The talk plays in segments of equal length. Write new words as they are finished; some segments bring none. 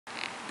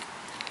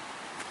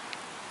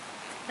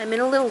I'm in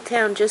a little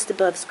town just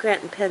above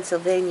Scranton,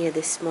 Pennsylvania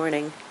this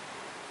morning.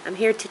 I'm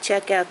here to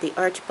check out the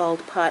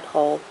Archbald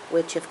Pothole,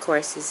 which of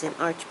course is in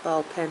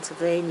Archbald,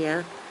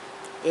 Pennsylvania,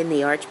 in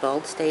the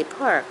Archbald State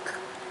Park.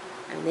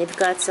 And they've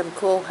got some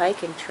cool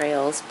hiking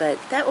trails, but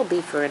that will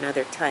be for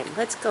another time.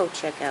 Let's go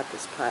check out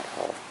this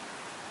pothole.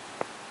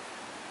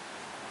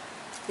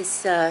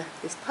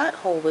 This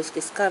pothole was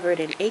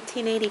discovered in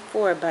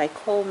 1884 by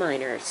coal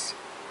miners.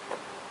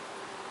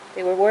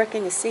 They were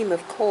working a seam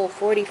of coal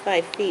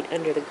 45 feet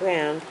under the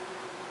ground.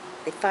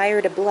 They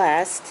fired a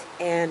blast,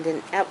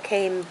 and out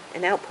came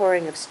an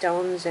outpouring of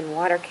stones, and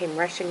water came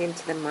rushing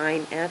into the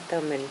mine at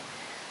them, and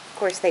of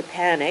course they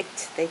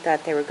panicked. They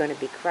thought they were going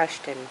to be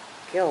crushed and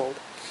killed.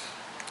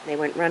 They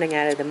went running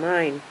out of the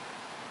mine.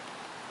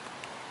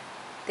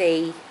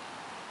 They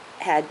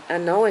had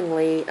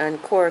unknowingly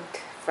uncorked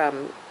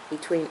from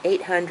between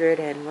 800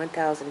 and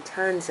 1,000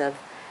 tons of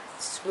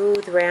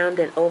smooth, round,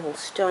 and oval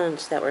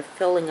stones that were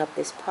filling up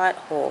this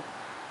pothole.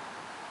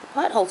 The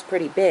pothole's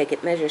pretty big.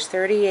 It measures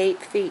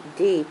 38 feet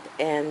deep,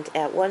 and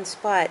at one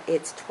spot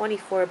it's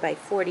 24 by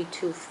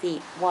 42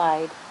 feet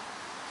wide.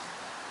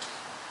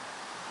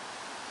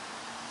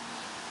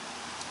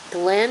 The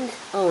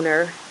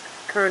landowner,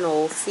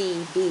 Colonel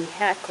C.B.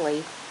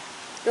 Hackley,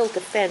 built a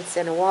fence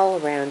and a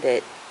wall around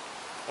it,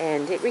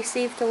 and it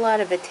received a lot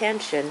of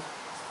attention,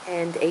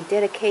 and a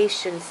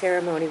dedication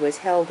ceremony was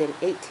held in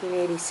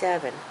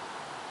 1887.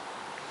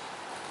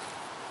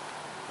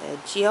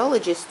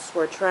 Geologists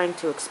were trying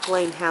to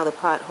explain how the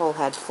pothole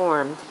had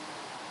formed.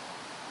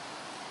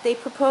 They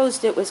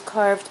proposed it was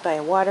carved by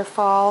a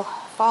waterfall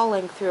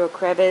falling through a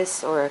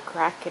crevice or a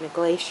crack in a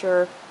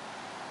glacier,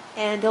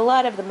 and a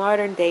lot of the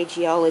modern-day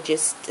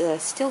geologists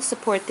still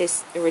support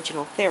this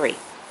original theory.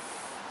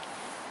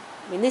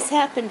 I mean, this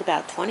happened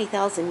about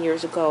 20,000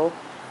 years ago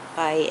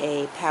by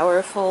a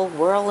powerful,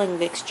 whirling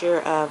mixture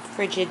of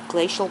frigid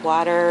glacial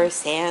water,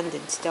 sand,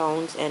 and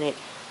stones, and it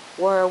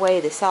wore away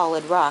the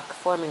solid rock,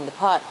 forming the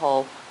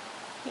pothole.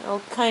 You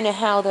know, kind of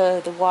how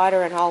the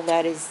water and all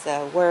that is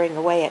wearing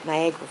away at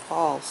Niagara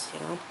Falls, you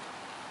know.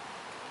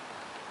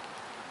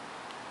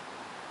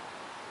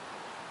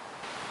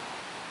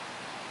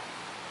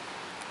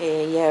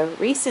 A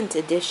recent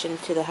addition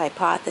to the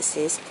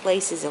hypothesis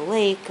places a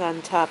lake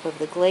on top of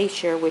the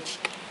glacier, which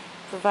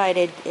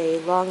provided a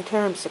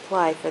long-term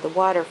supply for the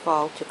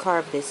waterfall to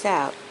carve this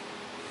out.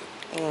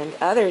 And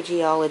other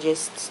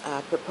geologists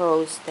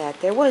proposed that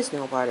there was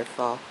no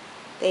waterfall.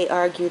 They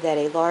argue that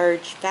a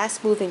large,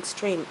 fast-moving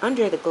stream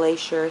under the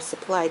glacier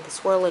supplied the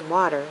swirling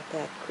water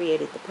that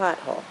created the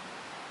pothole.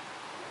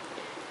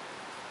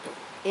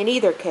 In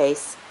either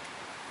case,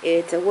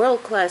 it's a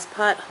world-class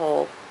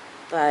pothole,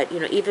 but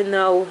you know, even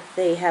though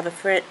they have a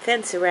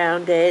fence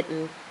around it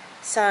and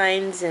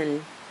signs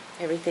and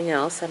everything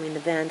else, I mean,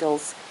 the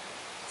vandals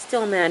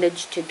still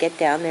managed to get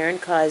down there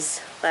and cause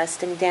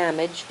lasting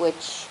damage,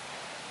 which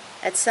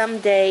at some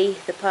day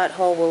the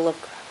pothole will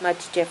look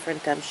much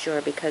different, I'm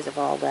sure, because of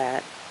all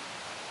that.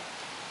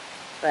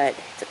 But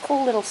it's a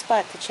cool little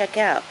spot to check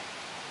out.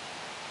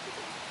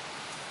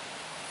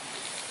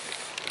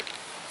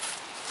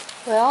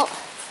 Well,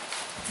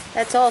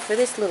 that's all for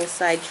this little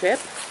side trip.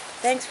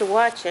 Thanks for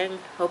watching.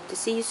 Hope to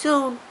see you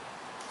soon.